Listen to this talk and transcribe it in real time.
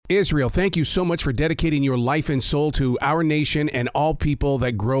Israel, thank you so much for dedicating your life and soul to our nation and all people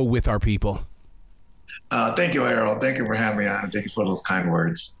that grow with our people. Thank you, Errol. Thank you for having me on, and thank you for those kind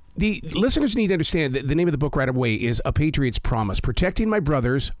words. The listeners need to understand that the name of the book right away is A Patriot's Promise, protecting my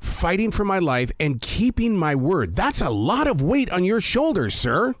brothers, fighting for my life, and keeping my word. That's a lot of weight on your shoulders,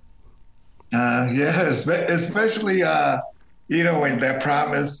 sir. Yeah, especially, when that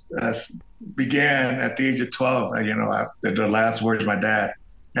promise began at the age of 12, after the last words my dad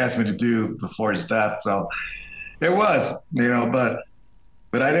asked me to do before his death. So it was,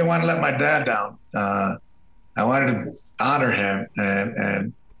 but I didn't want to let my dad down. I wanted to honor him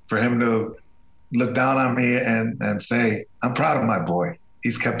and for him to look down on me and say, I'm proud of my boy.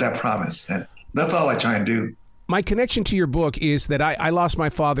 He's kept that promise. And that's all I try and do. My connection to your book is that I lost my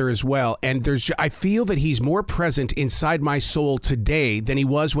father as well, and I feel that he's more present inside my soul today than he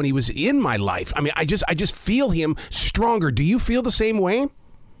was when he was in my life. I mean, I just feel him stronger. Do you feel the same way?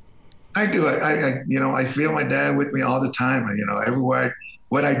 I do. I feel my dad with me all the time. Everywhere,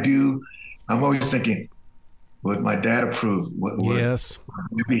 what I do, I'm always thinking, would my dad approve? Yes.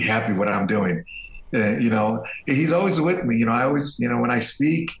 Would he be happy what I'm doing? He's always with me. I always, when I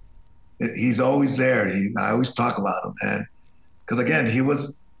speak, he's always there. I always talk about him. And because again,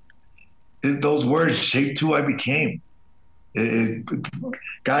 those words shaped who I became. It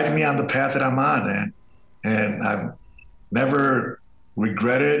guided me on the path that I'm on. And I've never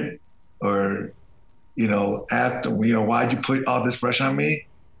regretted or, asked, why'd you put all this pressure on me?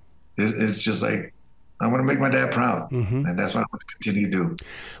 It's just like, I want to make my dad proud, and that's what I want to continue to do.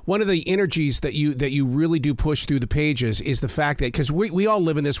 One of the energies that you really do push through the pages is the fact that, because we all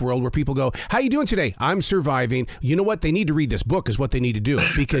live in this world where people go, how you doing today? I'm surviving. You know what? They need to read this book is what they need to do,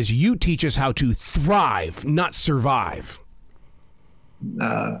 because you teach us how to thrive, not survive.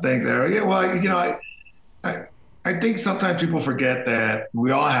 Thanks, Eric. Yeah, well, I think sometimes people forget that we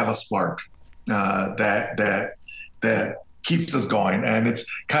all have a spark that keeps us going, and it's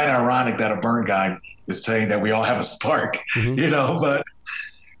kind of ironic that a burn guy is saying that we all have a spark,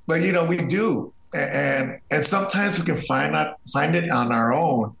 but we do, and sometimes we can find it on our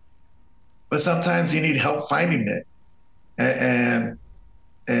own, but sometimes you need help finding it, and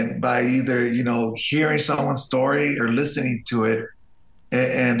by either hearing someone's story or listening to it,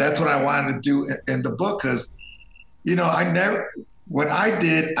 and that's what I wanted to do in the book, because I never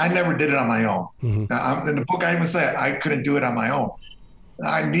did it on my own. In the book, I even say I couldn't do it on my own.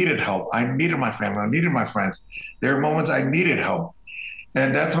 I needed help. I needed my family. I needed my friends. There were moments I needed help.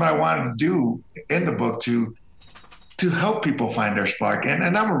 And that's what I wanted to do in the book, to help people find their spark.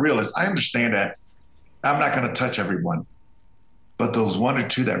 And I'm a realist. I understand that I'm not going to touch everyone. But those one or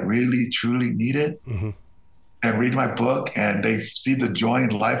two that really, truly need it and read my book and they see the joy in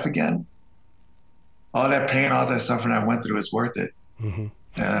life again, all that pain, all that suffering I went through is worth it.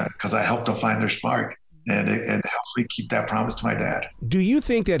 Because I helped them find their spark, and it helped me keep that promise to my dad. Do you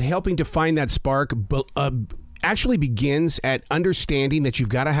think that helping to find that spark actually begins at understanding that you've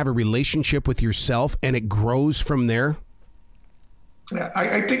got to have a relationship with yourself, and it grows from there?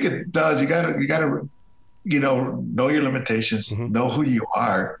 I think it does. You gotta know your limitations, know who you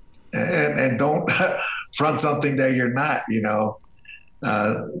are, and don't front something that you're not.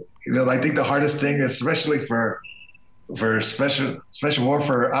 I think the hardest thing, especially for special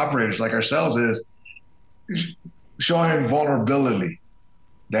warfare operators like ourselves, is showing vulnerability,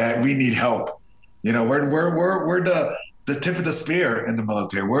 that we need help. We're the tip of the spear in the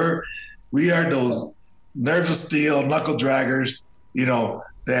military. We are those nerves of steel, knuckle draggers,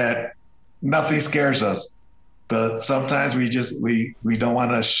 that nothing scares us. But sometimes we don't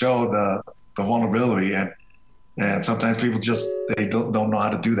want to show the vulnerability, and sometimes people they don't know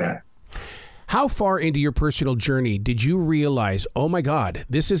how to do that. How far into your personal journey did you realize, oh my God,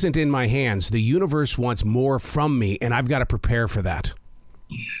 this isn't in my hands. The universe wants more from me, and I've got to prepare for that?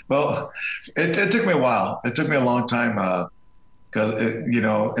 Well, it took me a while. It took me a long time because,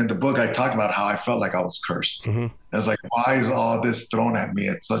 in the book, I talk about how I felt like I was cursed. It's like, why is all this thrown at me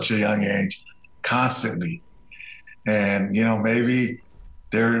at such a young age constantly? And, maybe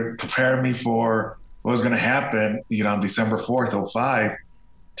they're preparing me for what was going to happen, on December 4th, 2005,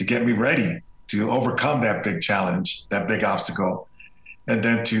 to get me ready to overcome that big challenge, that big obstacle, and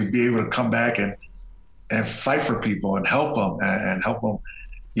then to be able to come back and fight for people and help them and help them,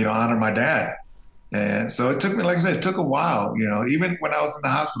 honor my dad. And so it took me, like I said, it took a while, even when I was in the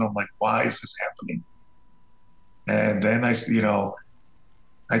hospital, I'm like, why is this happening? And then I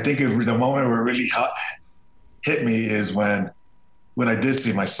think the moment where it really hit me is when I did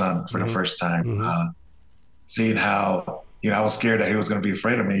see my son for the first time, seeing how, I was scared that he was going to be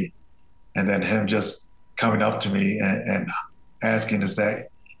afraid of me. And then him just coming up to me and asking, is that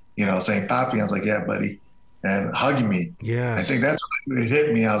saying "papi." I was like, "Yeah, buddy," and hugging me. Yes. I think that's when it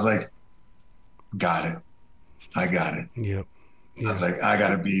hit me. I was like, "Got it. I got it." Yep. Yeah. I was like, "I got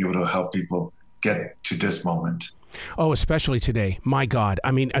to be able to help people get to this moment." Oh, especially today. My God.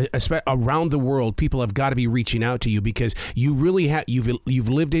 I mean, around the world, people have got to be reaching out to you because you really have, you've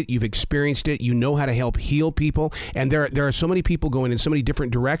lived it, you've experienced it, you know how to help heal people. And there are so many people going in so many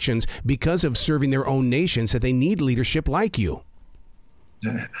different directions because of serving their own nations that they need leadership like you.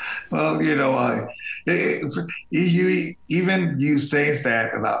 Well, even you saying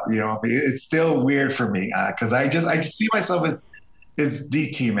that about, it's still weird for me because I just see myself as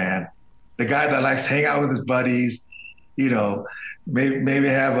DT, man. The guy that likes to hang out with his buddies, maybe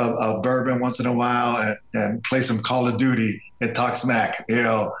have a bourbon once in a while and play some Call of Duty and talk smack,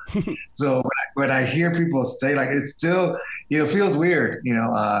 So when I hear people say like, it still, feels weird,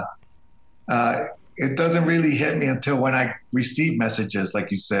 it doesn't really hit me until when I receive messages, like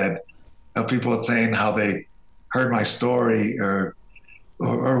you said, of people saying how they heard my story or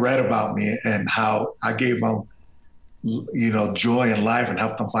read about me and how I gave them, joy in life and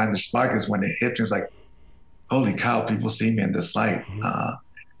helped them find their spark. Is when it hits me, it's like, holy cow, people see me in this light.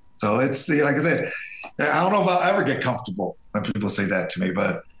 So it's like I said, I don't know if I'll ever get comfortable when people say that to me,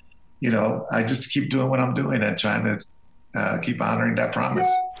 but I just keep doing what I'm doing and trying to keep honoring that promise.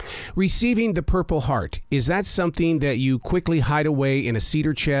 Receiving the Purple Heart, is that something that you quickly hide away in a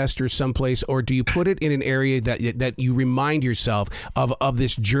cedar chest or someplace, or do you put it in an area that you remind yourself of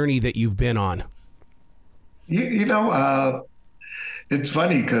this journey that you've been on? It's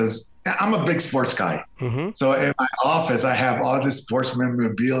funny because I'm a big sports guy. Mm-hmm. So in my office, I have all this sports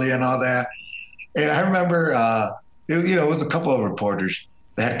memorabilia and all that. And I remember, it was a couple of reporters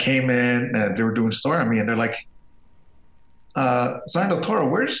that came in and they were doing a story on me, and they're like, Sergeant Toro,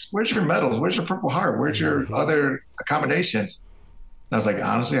 where's your medals? Where's your Purple Heart? Where's your other accommodations? And I was like,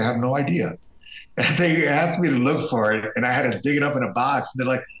 honestly, I have no idea. And they asked me to look for it, and I had to dig it up in a box. And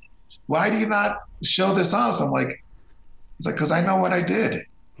they're like, why do you not show this off? So I'm like, it's like, because I know what I did.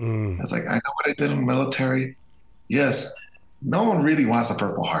 It's like, I know what I did in the military. Yes, no one really wants a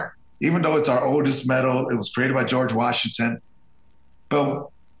Purple Heart, even though it's our oldest medal. It was created by George Washington. But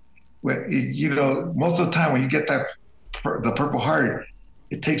most of the time when you get the Purple Heart,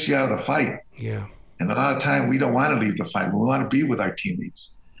 it takes you out of the fight. Yeah. And a lot of time we don't want to leave the fight. We want to be with our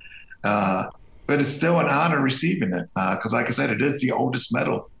teammates. But it's still an honor receiving it because, like I said, it is the oldest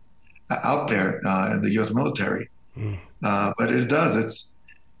medal out there in the U.S. military. But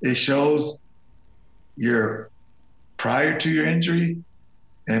it shows your prior to your injury,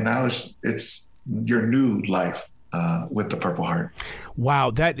 and now it's your new life with the Purple Heart. Wow,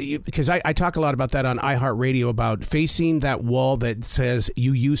 because I talk a lot about that on iHeartRadio about facing that wall that says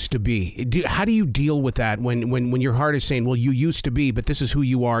you used to be. How do you deal with that when your heart is saying, well, you used to be, but this is who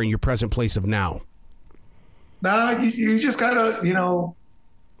you are in your present place of now? You just gotta,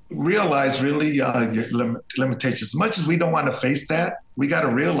 realize really your limitations. As much as we don't want to face that, we got to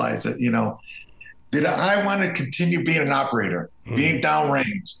realize that, did I want to continue being an operator, being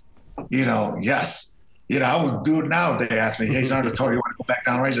downrange? Yes. I would do it now if they asked me, hey, Sergeant Toro, you want to go back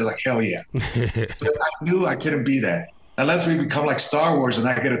downrange? I was like, hell yeah. But I knew I couldn't be that. Unless we become like Star Wars and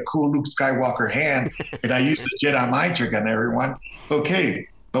I get a cool Luke Skywalker hand and I use the Jedi mind trick on everyone, okay,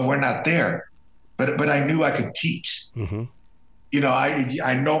 but we're not there. But I knew I could teach. Mm-hmm.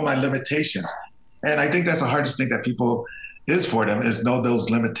 I know my limitations. And I think that's the hardest thing that people is for them is know those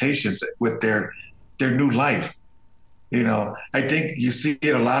limitations with their new life. I think you see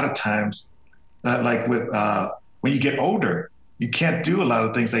it a lot of times, like with when you get older, you can't do a lot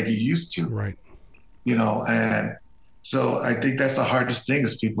of things like you used to. Right. And so I think that's the hardest thing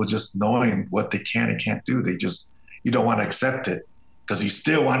is people just knowing what they can and can't do. You don't want to accept it because you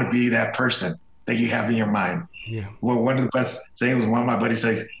still want to be that person that you have in your mind. Yeah. Well, one of the best sayings was one of my buddies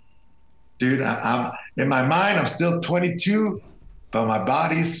says, dude, I'm in my mind, I'm still 22, but my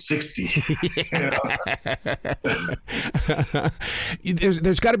body's 60.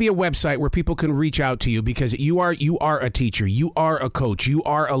 There's got to be a website where people can reach out to you because you are a teacher, you are a coach, you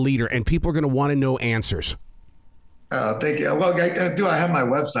are a leader, and people are going to want to know answers. Thank you. Well, I do. I have my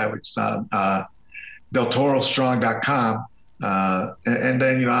website, which is deltorostrong.com. And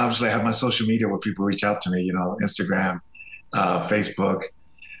then, obviously I have my social media where people reach out to me, Instagram, Facebook.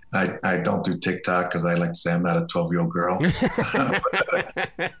 I don't do TikTok because I like to say I'm not a 12-year-old girl.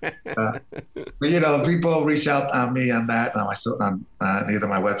 But people reach out on me on that, on either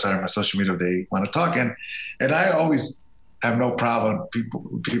my website or my social media if they want to talk. And I always have no problem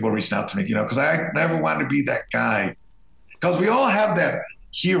people reaching out to me, because I never want to be that guy. Because we all have that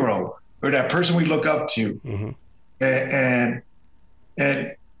hero or that person we look up to. Mm-hmm.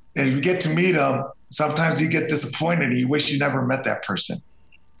 And And if you get to meet them, sometimes you get disappointed and you wish you never met that person.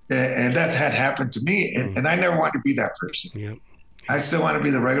 And that's had happened to me. And I never want to be that person. Yep. I still want to be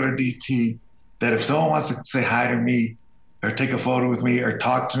the regular DT that if someone wants to say hi to me or take a photo with me or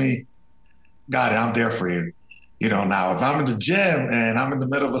talk to me, got it, I'm there for you. You know, now if I'm in the gym and I'm in the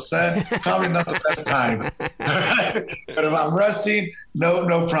middle of a set, probably not the best time. But if I'm resting,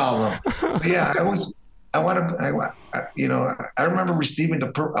 no problem. But yeah, I remember receiving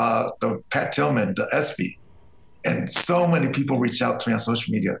the Pat Tillman, the ESPY, and so many people reached out to me on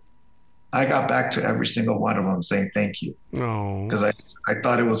social media. I got back to every single one of them saying thank you. Because I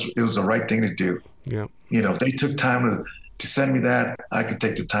thought it was the right thing to do. Yeah. You know, if they took time to send me that, I could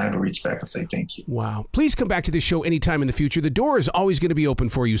take the time to reach back and say thank you. Wow. Please come back to this show anytime in the future. The door is always going to be open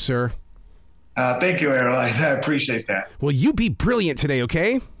for you, sir. Thank you, Errol. I appreciate that. Well, you be brilliant today,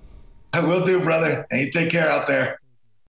 okay? I will do, brother. And you take care out there.